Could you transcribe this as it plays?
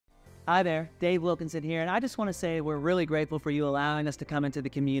Hi there, Dave Wilkinson here, and I just want to say we're really grateful for you allowing us to come into the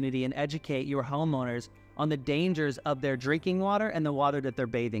community and educate your homeowners on the dangers of their drinking water and the water that they're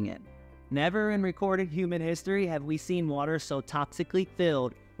bathing in. Never in recorded human history have we seen water so toxically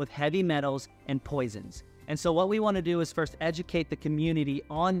filled with heavy metals and poisons. And so what we want to do is first educate the community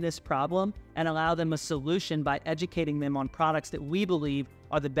on this problem and allow them a solution by educating them on products that we believe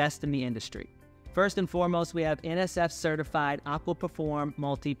are the best in the industry. First and foremost, we have NSF certified AquaPerform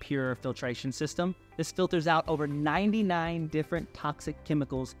Multi-Pure filtration system. This filters out over 99 different toxic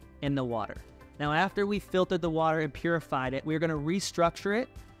chemicals in the water. Now, after we filtered the water and purified it, we're going to restructure it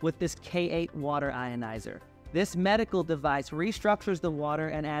with this K8 water ionizer. This medical device restructures the water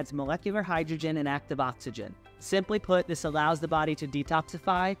and adds molecular hydrogen and active oxygen. Simply put, this allows the body to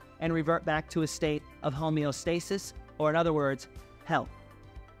detoxify and revert back to a state of homeostasis, or in other words, health.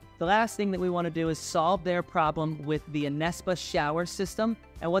 The last thing that we want to do is solve their problem with the Anespa shower system.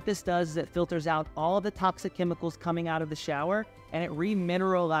 And what this does is it filters out all of the toxic chemicals coming out of the shower, and it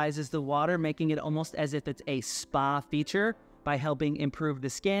remineralizes the water, making it almost as if it's a spa feature by helping improve the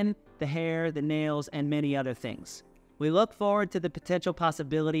skin, the hair, the nails, and many other things. We look forward to the potential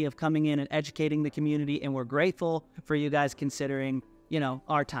possibility of coming in and educating the community, and we're grateful for you guys considering,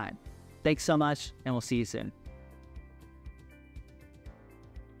 our time. Thanks so much, and we'll see you soon.